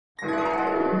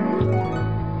Hi,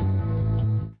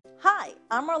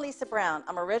 I'm Marlisa Brown.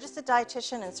 I'm a registered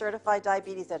dietitian and certified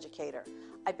diabetes educator.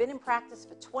 I've been in practice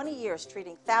for 20 years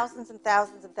treating thousands and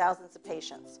thousands and thousands of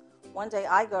patients. One day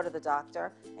I go to the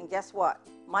doctor and guess what?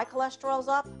 My cholesterol's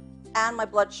up and my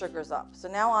blood sugar's up. So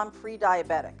now I'm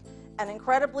pre-diabetic. And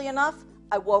incredibly enough,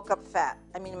 I woke up fat.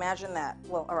 I mean, imagine that.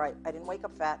 Well, all right, I didn't wake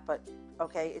up fat, but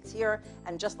okay, it's here.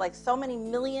 And just like so many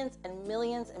millions and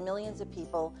millions and millions of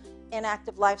people,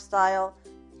 inactive lifestyle,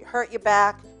 you hurt your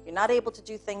back, you're not able to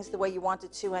do things the way you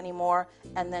wanted to anymore,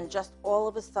 and then just all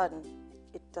of a sudden,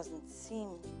 it doesn't seem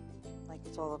like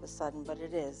it's all of a sudden, but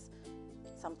it is.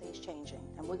 Something's changing,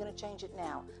 and we're going to change it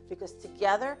now, because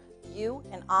together, you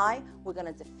and I, we're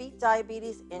going to defeat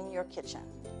diabetes in your kitchen.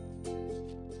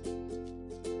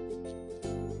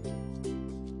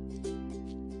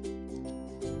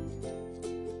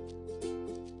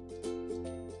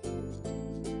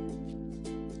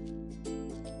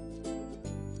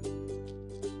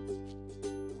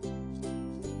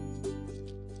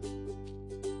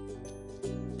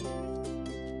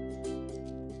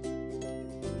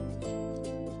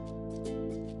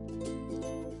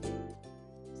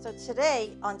 So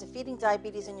today on Defeating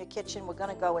Diabetes in Your Kitchen, we're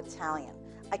going to go Italian.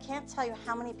 I can't tell you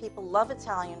how many people love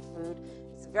Italian food.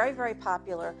 It's very, very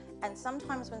popular, and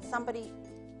sometimes when somebody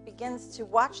begins to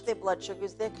watch their blood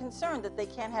sugars, they're concerned that they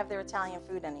can't have their Italian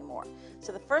food anymore.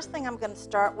 So the first thing I'm going to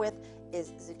start with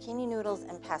is zucchini noodles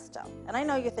and pesto. And I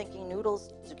know you're thinking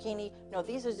noodles, zucchini. No,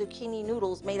 these are zucchini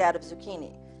noodles made out of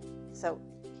zucchini. So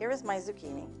here is my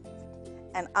zucchini,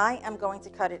 and I am going to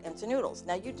cut it into noodles.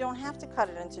 Now, you don't have to cut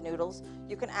it into noodles.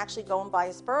 You can actually go and buy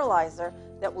a spiralizer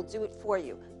that will do it for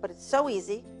you. But it's so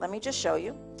easy. Let me just show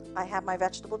you. I have my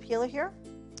vegetable peeler here,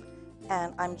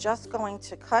 and I'm just going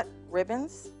to cut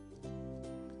ribbons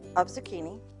of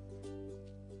zucchini.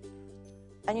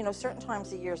 And you know, certain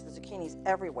times of year, the zucchini's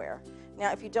everywhere.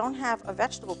 Now, if you don't have a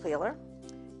vegetable peeler,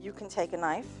 you can take a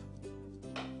knife,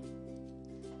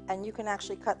 and you can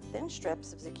actually cut thin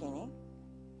strips of zucchini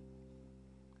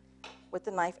with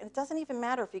the knife, and it doesn't even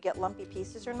matter if you get lumpy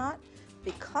pieces or not,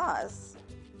 because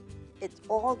it's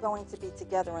all going to be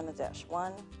together in the dish.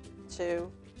 1, 2,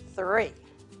 3.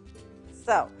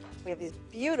 So we have these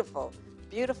beautiful,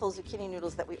 beautiful zucchini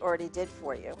noodles that we already did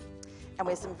for you, and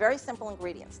we have some very simple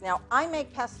ingredients. Now, I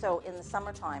make pesto in the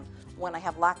summertime when I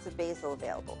have lots of basil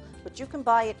available, but you can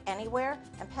buy it anywhere,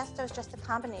 and pesto is just a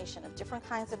combination of different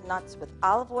kinds of nuts with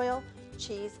olive oil,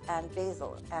 cheese, and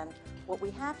basil. And what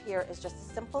we have here is just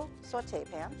a simple saute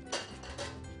pan,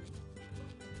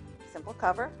 simple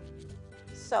cover.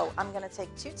 So I'm going to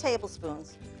take 2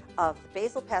 tablespoons of the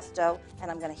basil pesto, and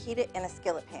I'm going to heat it in a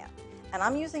skillet pan. And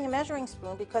I'm using a measuring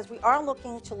spoon because we are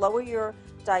looking to lower your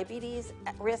diabetes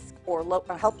risk or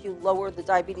help you lower the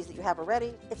diabetes that you have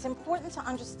already. It's important to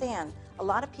understand a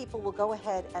lot of people will go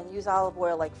ahead and use olive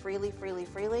oil like freely.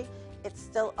 It's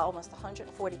still almost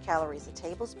 140 calories a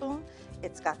tablespoon.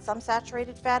 It's got some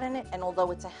saturated fat in it, and although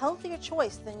it's a healthier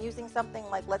choice than using something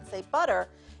like, let's say, butter,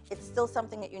 it's still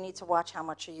something that you need to watch how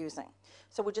much you're using.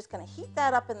 So we're just going to heat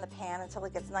that up in the pan until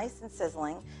it gets nice and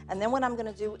sizzling, and then what I'm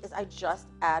going to do is I just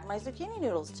add my zucchini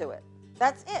noodles to it.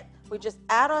 That's it. We just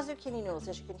add our zucchini noodles.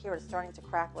 As you can hear, it's starting to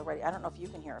crackle already. I don't know if you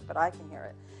can hear it, but I can hear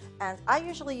it. And I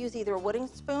usually use either a wooden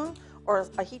spoon or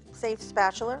a heat-safe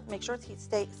spatula. Make sure it's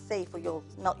heat-safe or you'll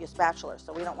melt your spatula,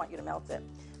 so we don't want you to melt it.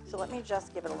 So let me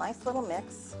just give it a nice little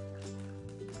mix.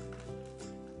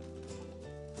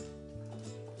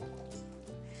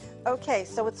 Okay,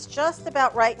 so it's just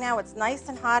about right now. It's nice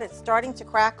and hot. It's starting to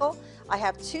crackle. I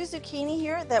have 2 zucchini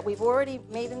here that we've already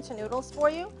made into noodles for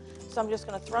you. So I'm just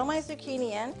going to throw my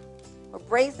zucchini in. We're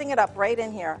braising it up right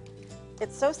in here.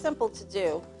 It's so simple to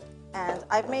do. And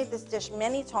I've made this dish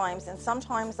many times, and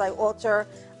sometimes I alter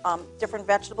different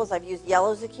vegetables. I've used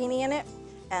yellow zucchini in it,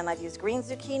 and I've used green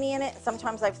zucchini in it.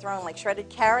 Sometimes I've thrown like shredded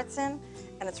carrots in,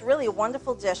 and it's really a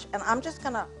wonderful dish. And I'm just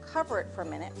going to cover it for a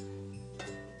minute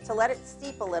to let it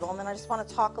steep a little, and then I just want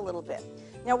to talk a little bit.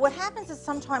 Now, what happens is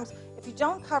sometimes if you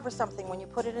don't cover something when you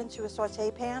put it into a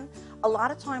saute pan, a lot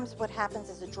of times what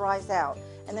happens is it dries out,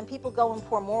 and then people go and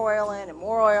pour more oil in and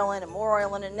more oil in and more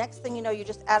oil in, and next thing you know, you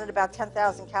just added about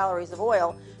 10,000 calories of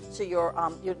oil to your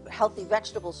healthy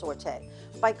vegetable saute.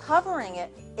 By covering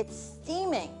it, it's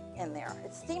steaming in there.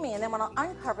 It's steaming, and then when I'll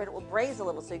uncover it, it will braise a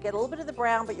little, so you get a little bit of the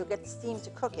brown, but you'll get the steam to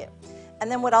cook it.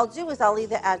 And then what I'll do is I'll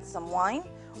either add some wine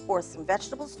or some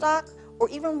vegetable stock or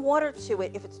even water to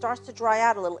it if it starts to dry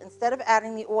out a little instead of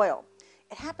adding the oil.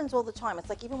 It happens all the time. It's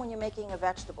like even when you're making a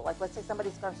vegetable, like let's say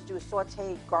somebody's going to do a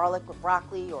sauteed garlic with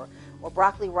broccoli or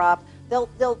broccoli rabe,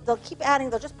 they'll keep adding,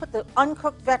 they'll just put the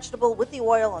uncooked vegetable with the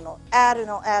oil, and they'll add and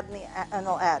they'll add and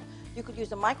they'll add. You could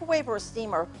use a microwave or a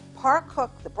steamer, par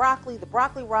cook the broccoli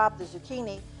rabe, the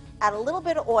zucchini, add a little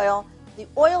bit of oil. The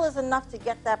oil is enough to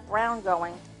get that brown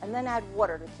going, and then add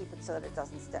water to keep it so that it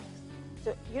doesn't stick.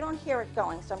 So you don't hear it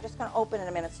going, so I'm just going to open in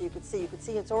a minute so you can see. You can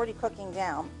see it's already cooking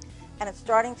down, and it's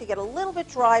starting to get a little bit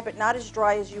dry, but not as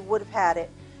dry as you would have had it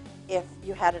if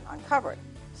you had it uncovered.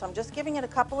 So I'm just giving it a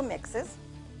couple of mixes,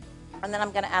 and then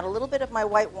I'm going to add a little bit of my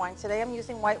white wine. Today I'm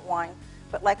using white wine,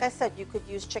 but like I said, you could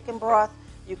use chicken broth,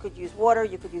 you could use water,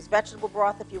 you could use vegetable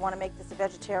broth if you want to make this a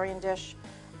vegetarian dish.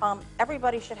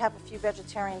 Everybody should have a few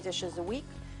vegetarian dishes a week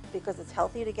because it's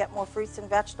healthy to get more fruits and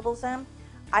vegetables in.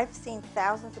 I've seen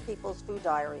thousands of people's food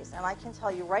diaries, and I can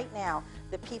tell you right now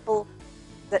that people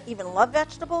that even love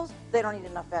vegetables, they don't eat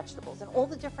enough vegetables. And all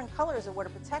the different colors are what to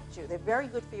protect you. They're very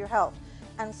good for your health.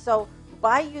 And so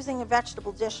by using a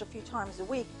vegetable dish a few times a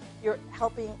week, you're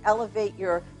helping elevate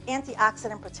your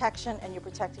antioxidant protection and you're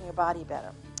protecting your body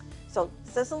better. So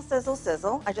sizzle, sizzle,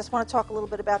 sizzle. I just want to talk a little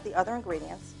bit about the other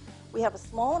ingredients. We have a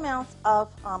small amount of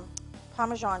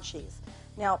Parmesan cheese.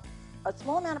 Now, a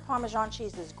small amount of Parmesan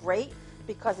cheese is great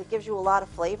because it gives you a lot of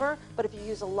flavor, but if you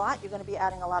use a lot, you're going to be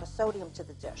adding a lot of sodium to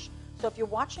the dish. So if you're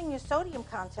watching your sodium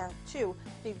content too,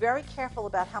 be very careful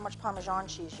about how much Parmesan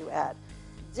cheese you add.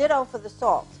 Ditto for the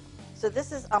salt. So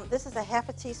this is a half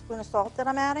a teaspoon of salt that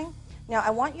I'm adding. Now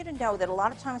I want you to know that a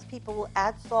lot of times people will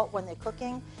add salt when they're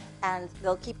cooking and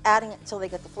they'll keep adding it until they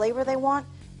get the flavor they want.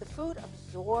 The food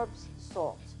absorbs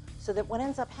salt, so that what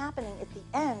ends up happening at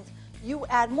the end, you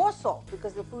add more salt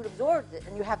because the food absorbs it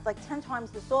and you have like 10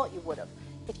 times the salt you would have.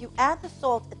 If you add the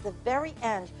salt at the very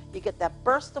end, you get that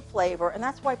burst of flavor, and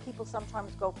that's why people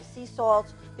sometimes go for sea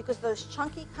salt, because those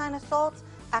chunky kind of salts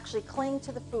actually cling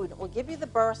to the food. It will give you the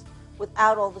burst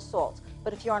without all the salt.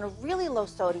 But if you're on a really low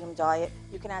sodium diet,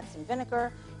 you can add some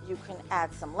vinegar, you can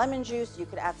add some lemon juice, you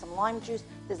could add some lime juice.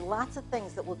 There's lots of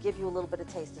things that will give you a little bit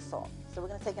of taste of salt. So we're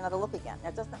going to take another look again.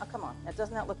 Now, come on, now,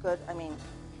 doesn't that look good? I mean,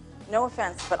 no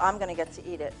offense, but I'm going to get to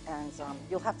eat it, and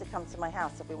you'll have to come to my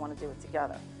house if we want to do it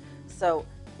together. So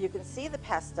you can see the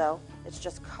pesto, it's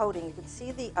just coating. You can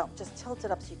see the, just tilt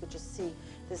it up so you could just see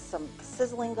there's some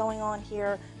sizzling going on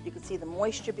here. You can see the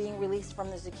moisture being released from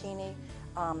the zucchini.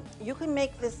 You can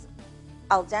make this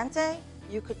al dente,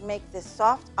 you could make this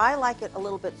soft. I like it a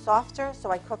little bit softer,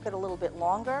 so I cook it a little bit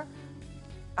longer.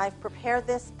 I've prepared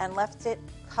this and left it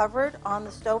covered on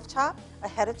the stovetop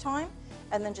ahead of time,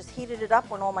 and then just heated it up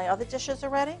when all my other dishes are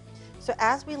ready. So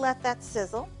as we let that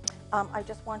sizzle, I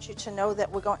just want you to know that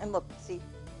we're going, and look, see,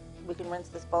 we can rinse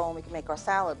this bowl and we can make our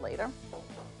salad later.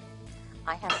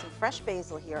 I have some fresh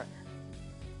basil here.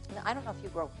 Now, I don't know if you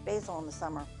grow basil in the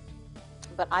summer,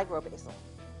 but I grow basil.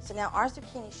 So now our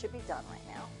zucchini should be done right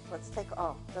now. Let's take,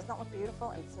 oh, doesn't that look beautiful?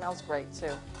 And it smells great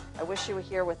too. I wish you were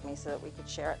here with me so that we could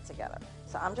share it together.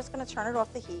 So I'm just going to turn it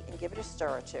off the heat and give it a stir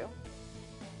or two.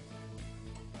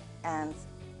 And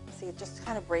see, it just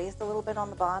kind of braised a little bit on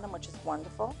the bottom, which is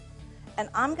wonderful. And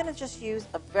I'm going to just use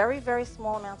a very, very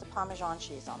small amount of Parmesan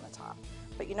cheese on the top.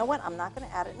 But you know what? I'm not going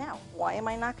to add it now. Why am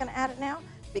I not going to add it now?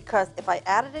 Because if I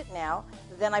added it now,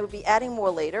 then I would be adding more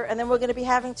later, and then we're going to be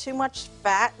having too much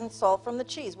fat and salt from the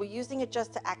cheese. We're using it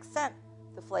just to accent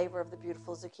the flavor of the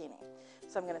beautiful zucchini.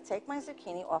 So I'm going to take my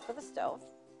zucchini off of the stove,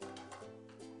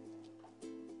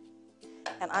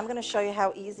 and I'm going to show you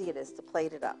how easy it is to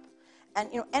plate it up. And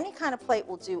you know, any kind of plate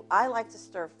will do. I like to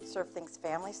serve things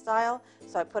family style,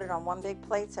 so I put it on one big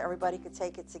plate so everybody could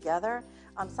take it together.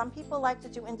 Some people like to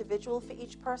do individual for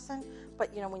each person,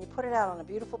 but you know, when you put it out on a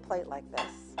beautiful plate like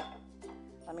this,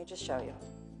 let me just show you.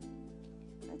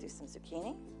 And do some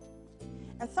zucchini.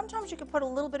 And sometimes you can put a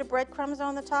little bit of breadcrumbs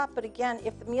on the top, but again,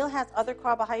 if the meal has other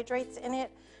carbohydrates in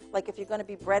it, like if you're going to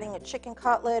be breading a chicken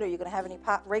cutlet or you're going to have any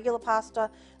regular pasta,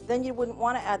 then you wouldn't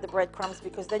want to add the breadcrumbs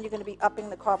because then you're going to be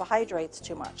upping the carbohydrates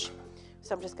too much.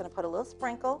 So I'm just going to put a little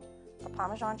sprinkle of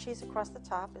Parmesan cheese across the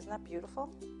top. Isn't that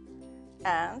beautiful?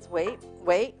 And wait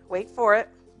for it.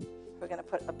 We're going to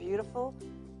put a beautiful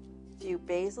few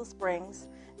basil sprigs.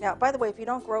 Now, by the way, if you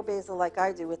don't grow basil like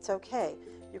I do, it's okay.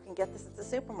 You can get this at the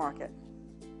supermarket.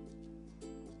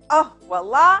 Oh,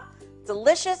 voila!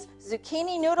 Delicious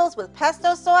zucchini noodles with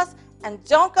pesto sauce. And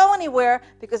don't go anywhere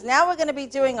because now we're going to be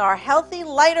doing our healthy,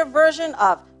 lighter version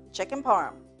of chicken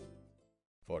parm.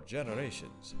 For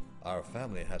generations, our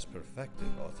family has perfected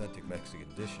authentic Mexican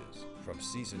dishes, from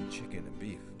seasoned chicken and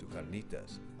beef to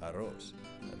carnitas, arroz,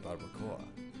 and barbacoa.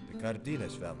 The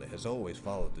Cardenas family has always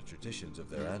followed the traditions of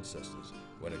their ancestors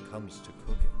when it comes to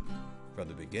cooking. From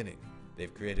the beginning,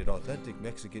 they've created authentic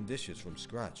Mexican dishes from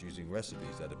scratch using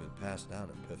recipes that have been passed down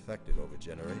and perfected over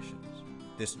generations.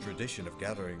 This tradition of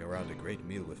gathering around a great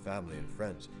meal with family and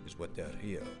friends is what Del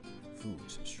Rio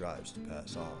Foods strives to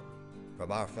pass on.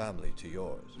 from our family to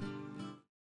yours.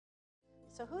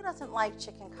 So who doesn't like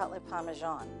chicken cutlet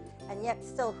parmesan? And yet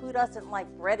still, who doesn't like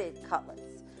breaded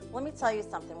cutlets? Let me tell you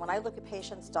something. When I look at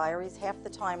patients' diaries, half the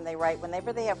time they write,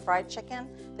 whenever they have fried chicken,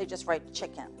 they just write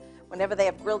chicken. Whenever they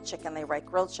have grilled chicken, they write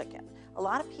grilled chicken. A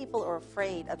lot of people are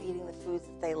afraid of eating the foods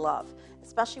that they love,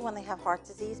 especially when they have heart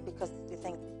disease, because you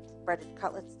think breaded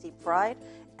cutlets deep fried,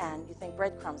 and you think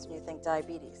breadcrumbs and you think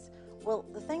diabetes. Well,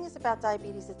 the thing is about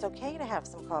diabetes, it's okay to have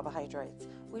some carbohydrates.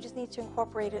 We just need to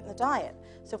incorporate it in the diet.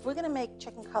 So if we're going to make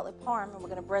chicken cutlet parm and we're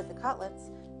going to bread the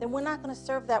cutlets, then we're not going to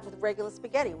serve that with regular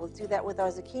spaghetti. We'll do that with our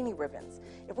zucchini ribbons.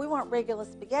 If we want regular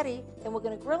spaghetti, then we're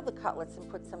going to grill the cutlets and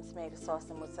put some tomato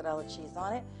sauce and mozzarella cheese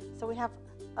on it. So we have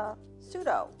a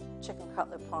pseudo chicken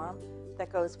cutlet parm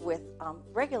that goes with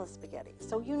regular spaghetti.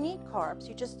 So you need carbs,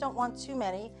 you just don't want too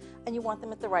many, and you want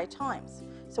them at the right times.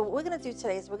 So what we're going to do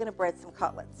today is we're going to bread some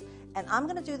cutlets. And I'm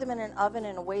going to do them in an oven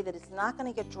in a way that it's not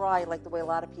going to get dry like the way a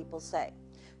lot of people say.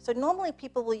 So normally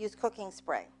people will use cooking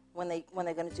spray when they're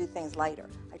going to do things lighter.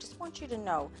 I just want you to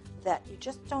know that you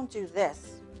just don't do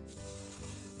this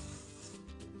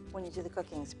when you do the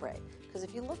cooking spray. Because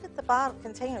if you look at the bottle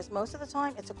containers, most of the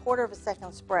time it's a 1/4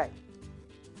 second spray,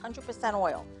 100%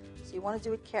 oil. So you want to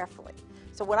do it carefully.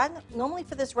 So normally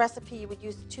for this recipe, you would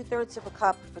use 2/3 of a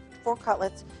cup for 4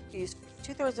 cutlets. You use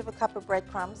 2/3 of a cup of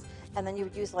breadcrumbs, and then you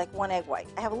would use like 1 egg white.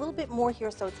 I have a little bit more here,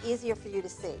 so it's easier for you to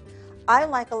see. I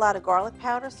like a lot of garlic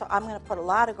powder, so I'm going to put a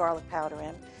lot of garlic powder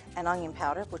in, and onion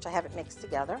powder, which I haven't mixed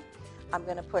together. I'm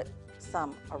going to put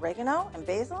some oregano and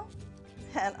basil,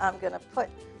 and I'm going to put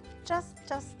just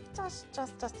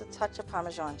a touch of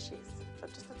Parmesan cheese. So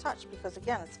just a touch, because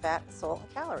again, it's fat, salt,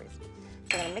 and calories.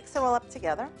 So I'm going to mix it all up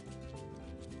together.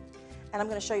 And I'm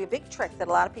going to show you a big trick that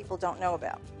a lot of people don't know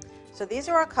about. So these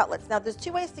are our cutlets. Now there's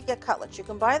 2 ways to get cutlets. You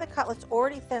can buy the cutlets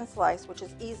already thin sliced, which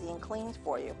is easy and cleaned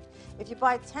for you. If you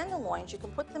buy tenderloins, you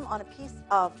can put them on a piece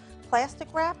of plastic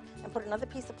wrap and put another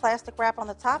piece of plastic wrap on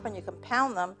the top, and you can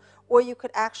pound them, or you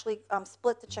could actually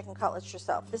split the chicken cutlets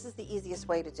yourself. This is the easiest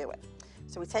way to do it.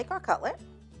 So we take our cutlet,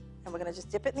 and we're going to just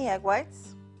dip it in the egg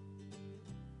whites,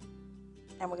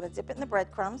 and we're going to dip it in the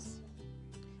breadcrumbs,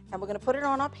 and we're going to put it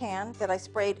on our pan that I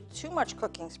sprayed too much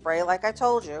cooking spray, like I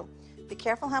told you. Be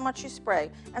careful how much you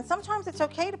spray. And sometimes it's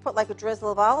okay to put like a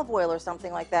drizzle of olive oil or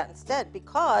something like that instead,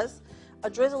 because a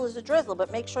drizzle is a drizzle,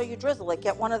 but make sure you drizzle. Like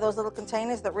get one of those little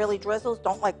containers that really drizzles.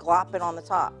 Don't like glop it on the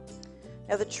top.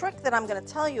 Now the trick that I'm going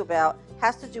to tell you about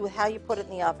has to do with how you put it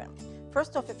in the oven.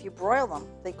 First off, if you broil them,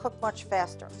 they cook much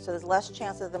faster, so there's less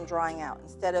chance of them drying out.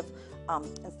 Instead of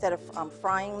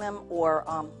frying them or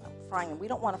frying them, we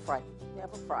don't want to fry.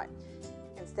 Never fry.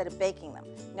 Instead of baking them.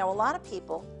 Now a lot of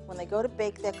people, when they go to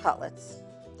bake their cutlets,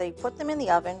 they put them in the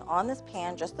oven on this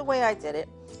pan just the way I did it,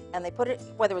 and they put it,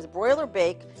 whether it was broil or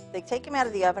bake, they take them out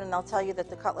of the oven and they'll tell you that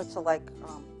the cutlets are like,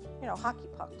 hockey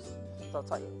pucks. They'll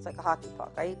tell you it's like a hockey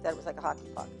puck. I ate that, it was like a hockey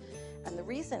puck. And the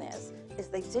reason is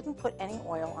they didn't put any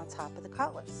oil on top of the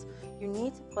cutlets. You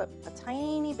need to put a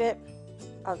tiny bit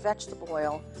of vegetable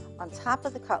oil on top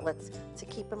of the cutlets to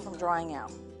keep them from drying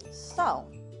out. So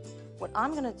what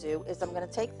I'm going to do is I'm going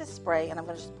to take this spray and I'm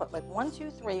going to just put like 1, 2,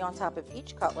 3 on top of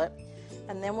each cutlet,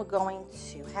 and then we're going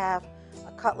to have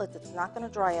a cutlet that's not going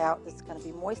to dry out, that's going to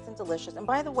be moist and delicious. And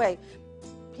by the way,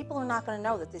 people are not going to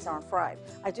know that these aren't fried.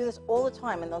 I do this all the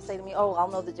time, and they'll say to me, oh, I'll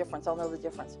know the difference, I'll know the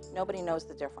difference. Nobody knows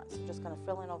the difference. I'm just going to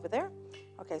fill in over there.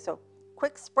 Okay, so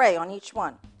quick spray on each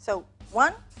one. So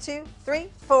 1, 2, 3,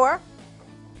 4.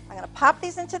 I'm going to pop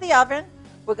these into the oven.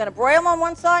 We're going to broil them on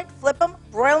one side, flip them,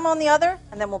 broil them on the other,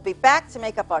 and then we'll be back to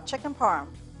make up our chicken parm.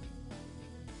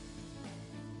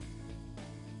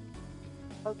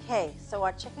 Okay, so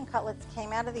our chicken cutlets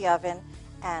came out of the oven,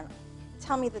 and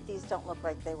tell me that these don't look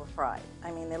like they were fried. I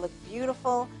mean, they look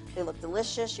beautiful, they look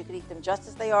delicious. You could eat them just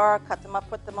as they are, cut them up,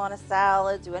 put them on a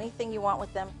salad, do anything you want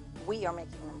with them. We are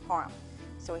making them parm.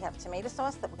 So we have tomato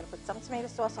sauce, that we're going to put some tomato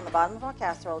sauce on the bottom of our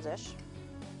casserole dish.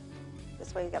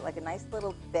 This way you got like a nice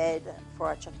little bed for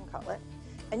our chicken cutlet.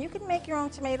 And you can make your own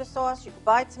tomato sauce. You can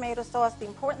buy tomato sauce. The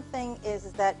important thing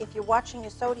is that if you're watching your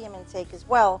sodium intake as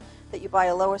well, that you buy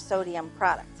a lower sodium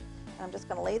product. And I'm just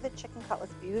going to lay the chicken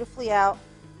cutlets beautifully out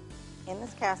in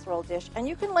this casserole dish. And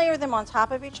you can layer them on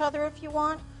top of each other if you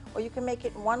want, or you can make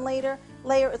it in one layer.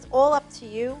 It's all up to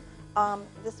you.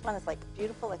 This one is like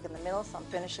beautiful, like in the middle, so I'm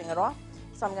finishing it off.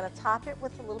 So I'm going to top it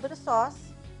with a little bit of sauce.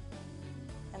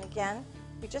 And again,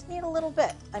 you just need a little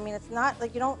bit. I mean, it's not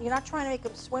like you're not trying to make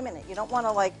them swim in it. You don't want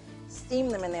to like steam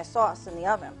them in their sauce in the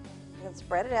oven. You can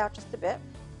spread it out just a bit.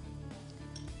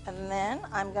 And then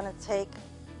I'm going to take,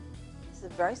 this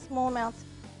is very small amounts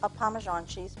of Parmesan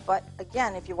cheese, but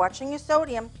again, if you're watching your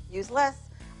sodium, use less.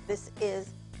 This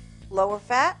is lower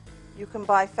fat, You can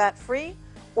buy fat-free,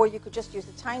 or you could just use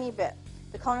a tiny bit.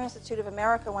 The Culinary Institute of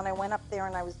America, when I went up there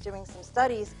and I was doing some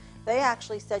studies, they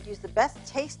actually said use the best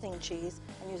tasting cheese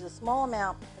and use a small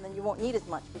amount, and then you won't need as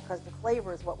much because the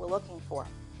flavor is what we're looking for.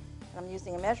 And I'm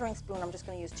using a measuring spoon. I'm just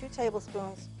going to use 2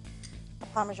 tablespoons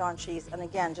of Parmesan cheese, and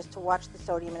again, just to watch the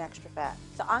sodium and extra fat.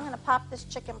 So I'm going to pop this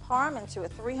chicken parm into a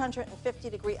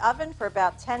 350-degree oven for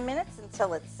about 10 minutes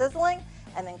until it's sizzling,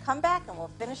 and then come back and we'll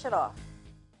finish it off.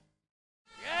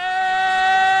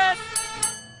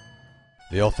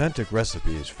 The authentic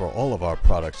recipes for all of our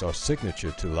products are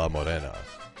signature to La Morena.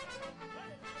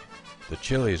 The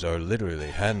chilies are literally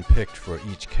hand-picked for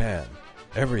each can.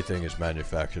 Everything is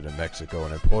manufactured in Mexico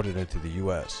and imported into the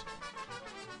U.S.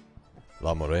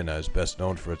 La Morena is best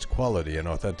known for its quality and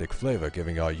authentic flavor,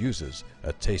 giving our users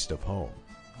a taste of home.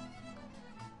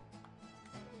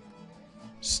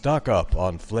 Stock up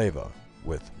on flavor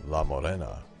with La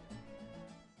Morena.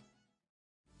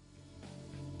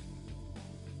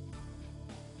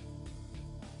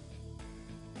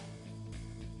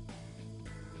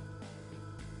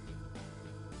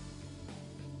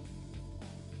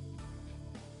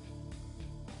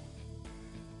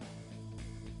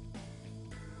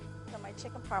 My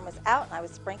chicken parm was out, and I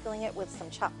was sprinkling it with some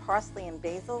chopped parsley and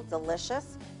basil.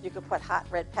 Delicious. You could put hot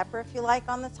red pepper if you like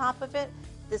on the top of it.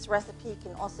 This recipe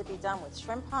can also be done with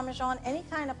shrimp parmesan, any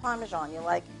kind of parmesan you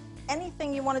like.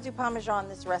 Anything you want to do parmesan,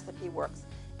 this recipe works.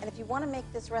 And if you want to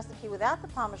make this recipe without the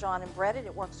parmesan and bread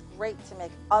it works great to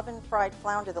make oven-fried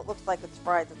flounder that looks like it's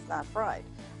fried that's not fried.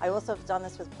 I also have done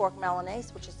this with pork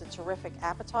Milanese, which is a terrific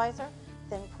appetizer.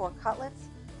 Thin pork cutlets,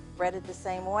 breaded the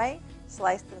same way,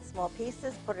 sliced in small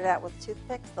pieces, put it out with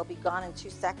toothpicks. They'll be gone in 2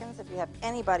 seconds if you have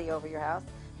anybody over your house.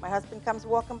 My husband comes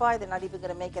walking by, they're not even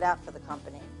going to make it out for the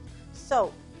company.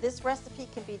 So this recipe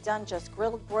can be done just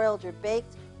grilled, broiled, or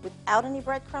baked without any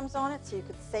breadcrumbs on it, so you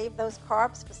could save those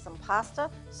carbs for some pasta,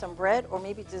 some bread, or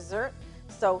maybe dessert.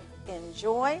 So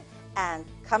enjoy, and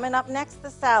coming up next, the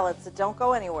salad, so don't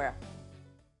go anywhere.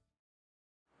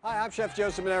 Hi, I'm Chef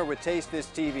Joseph Monero with Taste This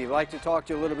TV. I'd like to talk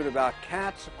to you a little bit about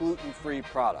Katz gluten-free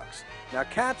products. Now,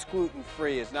 Katz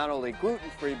gluten-free is not only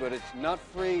gluten-free, but it's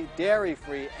nut-free,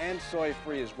 dairy-free, and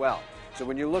soy-free as well. So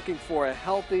when you're looking for a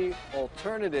healthy,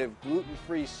 alternative,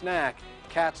 gluten-free snack,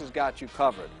 Katz has got you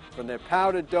covered. From their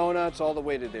powdered donuts all the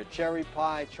way to their cherry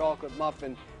pie, chocolate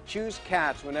muffin, choose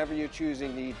Katz whenever you're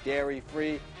choosing the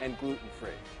dairy-free and gluten-free.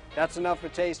 That's enough for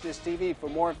Taste This TV. For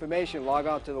more information, log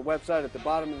on to the website at the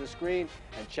bottom of the screen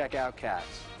and check out Katz.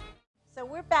 So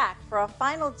we're back for our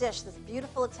final dish, this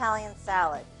beautiful Italian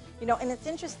salad. You know, and it's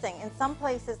interesting, in some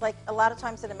places, like a lot of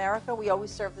times in America, we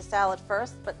always serve the salad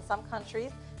first, but in some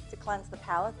countries, to cleanse the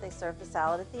palate, they serve the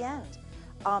salad at the end.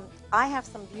 I have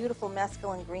some beautiful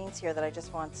mesclun greens here that I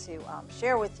just want to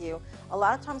share with you. A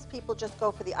lot of times people just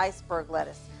go for the iceberg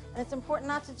lettuce. And it's important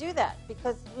not to do that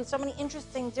because there's so many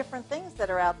interesting different things that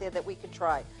are out there that we could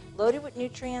try. Loaded with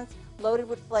nutrients, loaded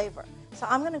with flavor. So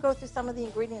I'm going to go through some of the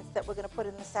ingredients that we're going to put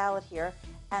in the salad here,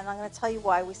 and I'm going to tell you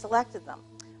why we selected them.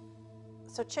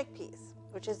 So chickpeas,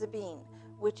 which is a bean,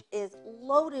 which is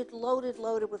loaded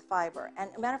with fiber. And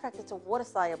a matter of fact, it's a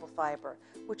water-soluble fiber,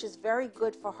 which is very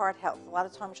good for heart health. A lot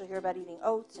of times you'll hear about eating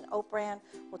oats and oat bran.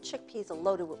 Well, chickpeas are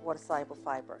loaded with water-soluble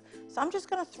fiber. So I'm just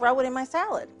going to throw it in my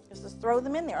salad. Just throw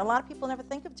them in there. A lot of people never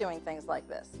think of doing things like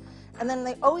this. And then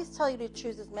they always tell you to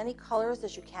choose as many colors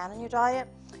as you can in your diet.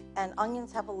 And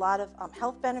onions have a lot of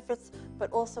health benefits, but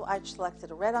also I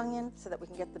selected a red onion so that we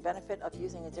can get the benefit of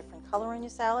using a different color in your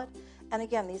salad. And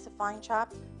again, these are fine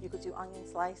chopped. You could do onion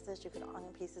slices, you could do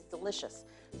onion pieces, delicious.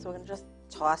 So we're going to just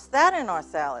toss that in our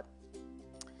salad.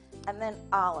 And then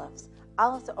olives.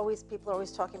 Olives are always, people are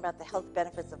always talking about the health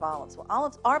benefits of olives. Well,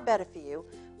 olives are better for you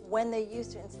when they're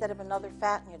used to instead of another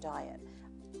fat in your diet.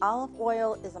 Olive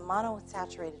oil is a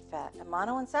monounsaturated fat, and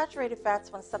monounsaturated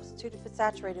fats, when substituted for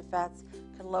saturated fats,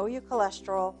 can lower your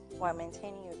cholesterol while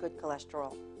maintaining your good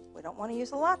cholesterol. We don't want to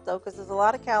use a lot, though, because there's a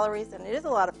lot of calories and it is a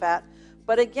lot of fat.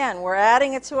 But again, we're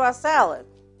adding it to our salad.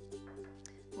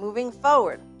 Moving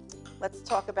forward, let's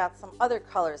talk about some other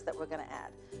colors that we're going to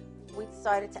add. We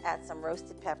decided to add some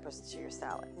roasted peppers to your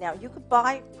salad. Now, you could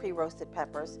buy pre-roasted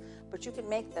peppers, but you can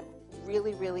make them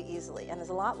really, really easily. And there's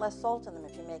a lot less salt in them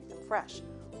if you make them fresh.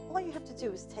 All you have to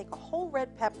do is take a whole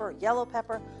red pepper, yellow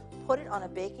pepper, put it on a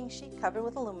baking sheet covered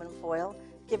with aluminum foil,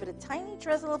 give it a tiny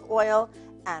drizzle of oil,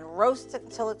 and roast it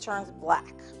until it turns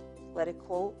black. Let it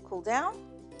cool down,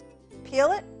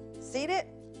 peel it, seed it,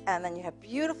 and then you have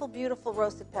beautiful, beautiful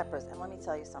roasted peppers. And let me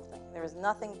tell you something, there is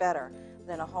nothing better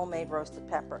than a homemade roasted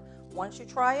pepper. Once you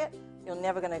try it, you're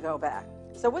never going to go back.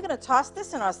 So we're going to toss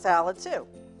this in our salad too.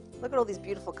 Look at all these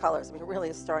beautiful colors. I mean, it really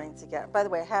is starting to get. By the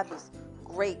way, I have these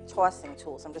great tossing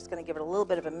tools. I'm just going to give it a little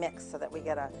bit of a mix so that we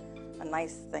get a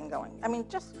nice thing going. I mean,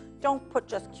 just don't put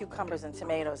just cucumbers and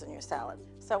tomatoes in your salad.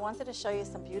 So I wanted to show you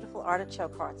some beautiful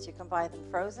artichoke hearts. You can buy them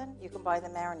frozen, you can buy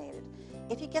them marinated.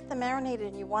 If you get them marinated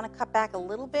and you want to cut back a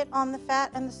little bit on the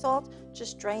fat and the salt,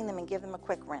 just drain them and give them a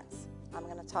quick rinse. I'm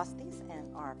going to toss these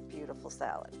in our beautiful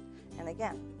salad. And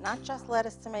again, not just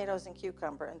lettuce, tomatoes, and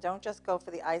cucumber, and don't just go for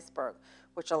the iceberg,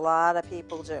 which a lot of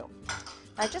people do.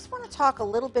 I just want to talk a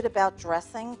little bit about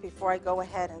dressing before I go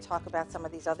ahead and talk about some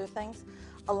of these other things.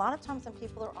 A lot of times when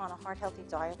people are on a heart-healthy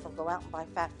diet, they'll go out and buy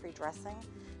fat-free dressing.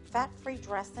 Fat-free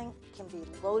dressing can be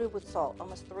loaded with salt,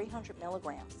 almost 300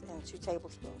 milligrams in 2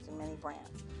 tablespoons in many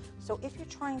brands. So if you're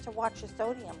trying to watch your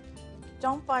sodium,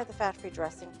 don't buy the fat-free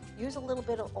dressing. Use a little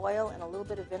bit of oil and a little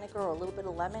bit of vinegar or a little bit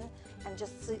of lemon and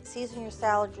just season your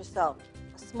salad yourself.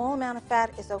 A small amount of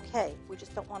fat is okay. We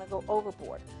just don't want to go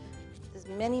overboard. There's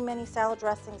many salad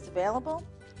dressings available.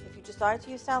 If you decide to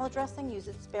use salad dressing, use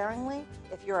it sparingly.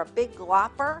 If you're a big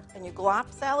glopper and you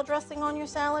glop salad dressing on your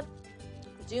salad,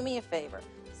 do me a favor.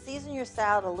 Season your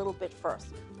salad a little bit first.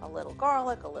 A little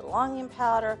garlic, a little onion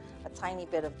powder, a tiny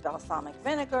bit of balsamic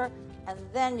vinegar, and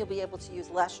then you'll be able to use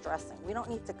less dressing. We don't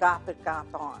need to gop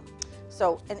on.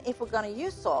 So, and if we're going to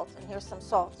use salt, and here's some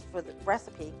salt for the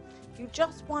recipe, you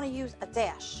just want to use a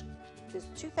dash. There's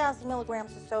 2,000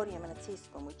 milligrams of sodium in a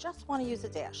teaspoon. We just want to use a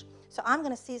dash. So I'm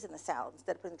going to season the salad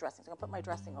instead of putting dressing. So I'm going to put my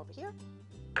dressing over here.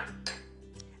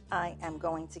 I am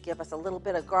going to give us a little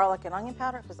bit of garlic and onion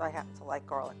powder because I happen to like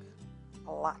garlic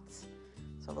a lot.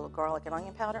 So a little garlic and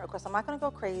onion powder. Of course, I'm not going to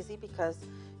go crazy because,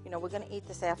 you know, we're going to eat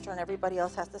this after and everybody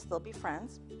else has to still be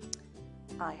friends.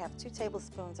 I have 2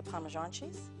 tablespoons of Parmesan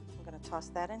cheese. I'm going to toss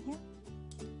that in here.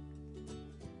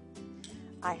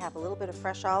 I have a little bit of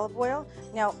fresh olive oil.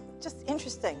 Now, just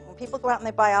interesting, when people go out and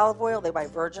they buy olive oil, they buy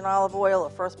virgin olive oil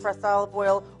or first pressed olive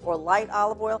oil or light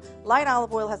olive oil. Light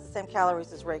olive oil has the same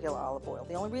calories as regular olive oil.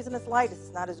 The only reason it's light is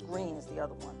it's not as green as the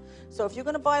other one. So if you're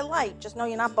going to buy light, just know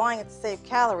you're not buying it to save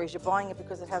calories. You're buying it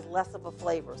because it has less of a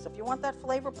flavor. So if you want that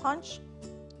flavor punch,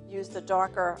 use the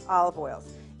darker olive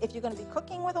oils. If you're going to be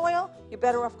cooking with oil, you're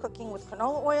better off cooking with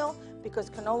canola oil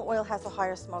because canola oil has a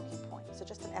higher smoky point. So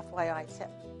just an FYI tip.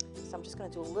 So I'm just going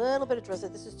to do a little bit of drizzle.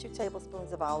 This is 2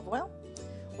 tablespoons of olive oil,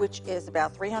 which is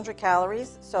about 300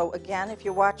 calories. So again, if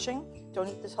you're watching, don't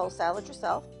eat this whole salad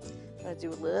yourself. I'm going to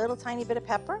do a little tiny bit of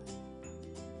pepper.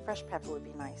 Fresh pepper would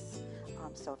be nice.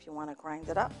 So if you want to grind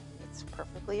it up, it's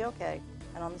perfectly okay.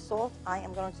 And on the salt, I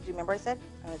am going to do, remember I said,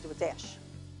 I'm going to do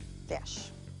a dash.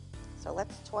 So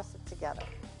let's toss it together.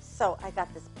 So I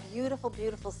got this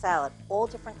beautiful salad, all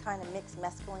different kind of mixed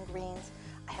mesclun greens.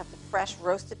 I have the fresh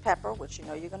roasted pepper, which you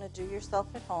know you're going to do yourself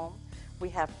at home. We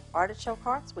have artichoke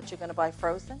hearts, which you're going to buy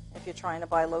frozen if you're trying to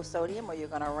buy low sodium, or you're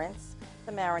going to rinse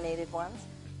the marinated ones.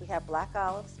 We have black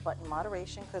olives, but in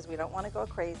moderation because we don't want to go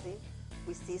crazy.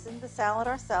 We seasoned the salad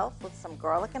ourselves with some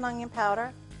garlic and onion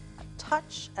powder, a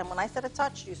touch, and when I said a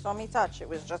touch, you saw me touch. It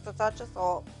was just a touch of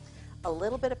salt, a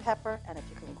little bit of pepper, and if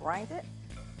you can grind it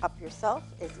up yourself,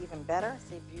 it's even better.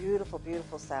 It's a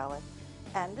beautiful salad.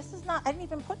 And this is not, I didn't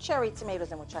even put cherry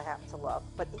tomatoes in, which I happen to love,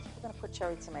 but if you're going to put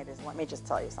cherry tomatoes, let me just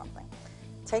tell you something.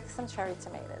 Take some cherry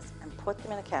tomatoes and put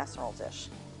them in a casserole dish.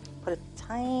 Put a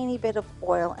tiny bit of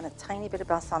oil and a tiny bit of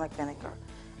balsamic vinegar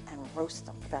and roast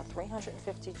them about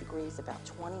 350 degrees, about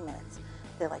 20 minutes.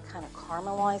 They're like kind of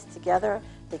caramelized together.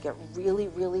 They get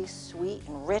really sweet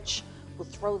and rich. We'll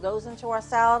throw those into our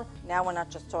salad. Now we're not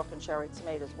just talking cherry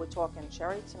tomatoes. We're talking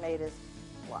cherry tomatoes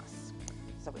plus.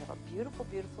 So we have a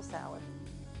beautiful salad.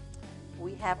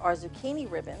 We have our zucchini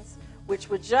ribbons, which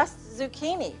were just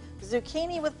zucchini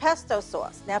with pesto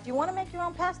sauce. Now, if you want to make your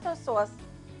own pesto sauce,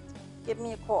 give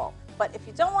me a call. But if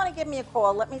you don't want to give me a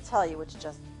call, let me tell you, it's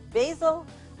just basil,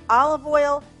 olive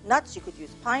oil, nuts. You could use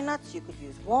pine nuts, you could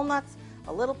use walnuts,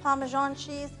 a little Parmesan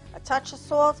cheese, a touch of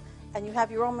salt, and you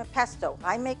have your own pesto.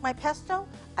 I make my pesto,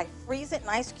 I freeze it in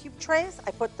ice cube trays.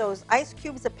 I put those ice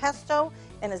cubes of pesto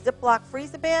in a Ziploc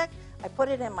freezer bag. I put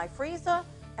it in my freezer,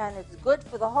 and it's good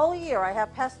for the whole year. I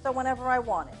have pesto whenever I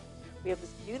want it. We have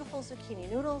this beautiful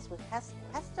zucchini noodles with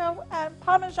pesto and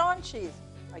Parmesan cheese.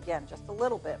 Again, just a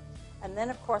little bit. And then,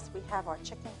 of course, we have our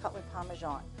chicken cutlet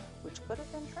Parmesan, which could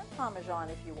have been shrimp Parmesan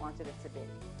if you wanted it to be.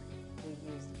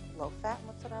 We used low-fat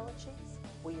mozzarella cheese.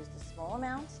 We used a small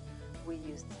amount. We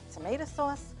used tomato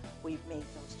sauce. We made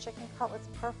those chicken cutlets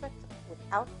perfect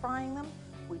without frying them.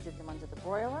 We did them under the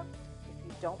broiler. If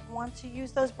you don't want to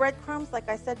use those breadcrumbs, like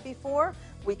I said before,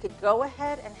 we could go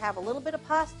ahead and have a little bit of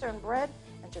pasta and bread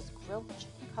and just grill the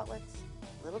chicken cutlets,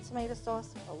 a little tomato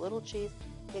sauce, a little cheese.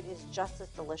 It is just as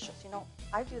delicious. You know,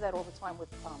 I do that all the time with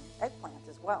eggplant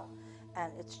as well.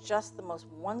 And it's just the most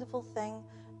wonderful thing.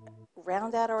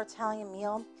 round out our Italian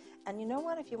meal. And you know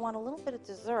what? If you want a little bit of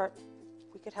dessert,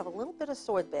 we could have a little bit of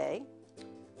sorbet,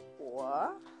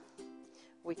 or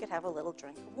we could have a little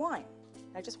drink of wine.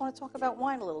 I just want to talk about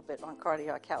wine a little bit on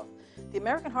cardiac health. The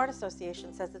American Heart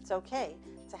Association says it's okay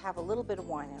to have a little bit of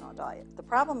wine in our diet. The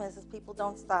problem is people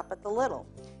don't stop at the little.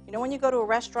 You know, when you go to a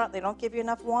restaurant, they don't give you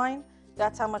enough wine.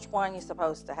 That's how much wine you're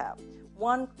supposed to have.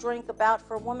 1 drink about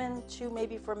for women, 2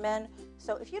 maybe for men.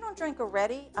 So if you don't drink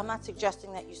already, I'm not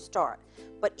suggesting that you start.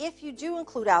 But if you do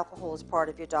include alcohol as part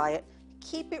of your diet,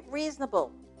 keep it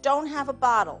reasonable. Don't have a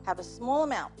bottle. Have a small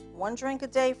amount. 1 drink a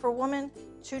day for a woman,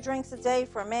 2 drinks a day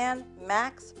for a man,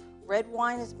 max. Red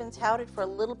wine has been touted for a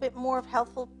little bit more of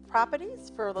healthful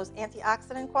properties, for those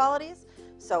antioxidant qualities.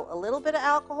 So a little bit of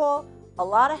alcohol, a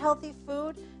lot of healthy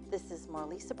food. This is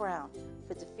Marlisa Brown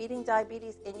for Defeating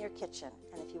Diabetes in Your Kitchen.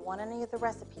 And if you want any of the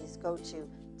recipes, go to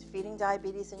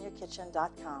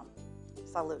defeatingdiabetesininyourkitchen.com.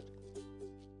 Salud.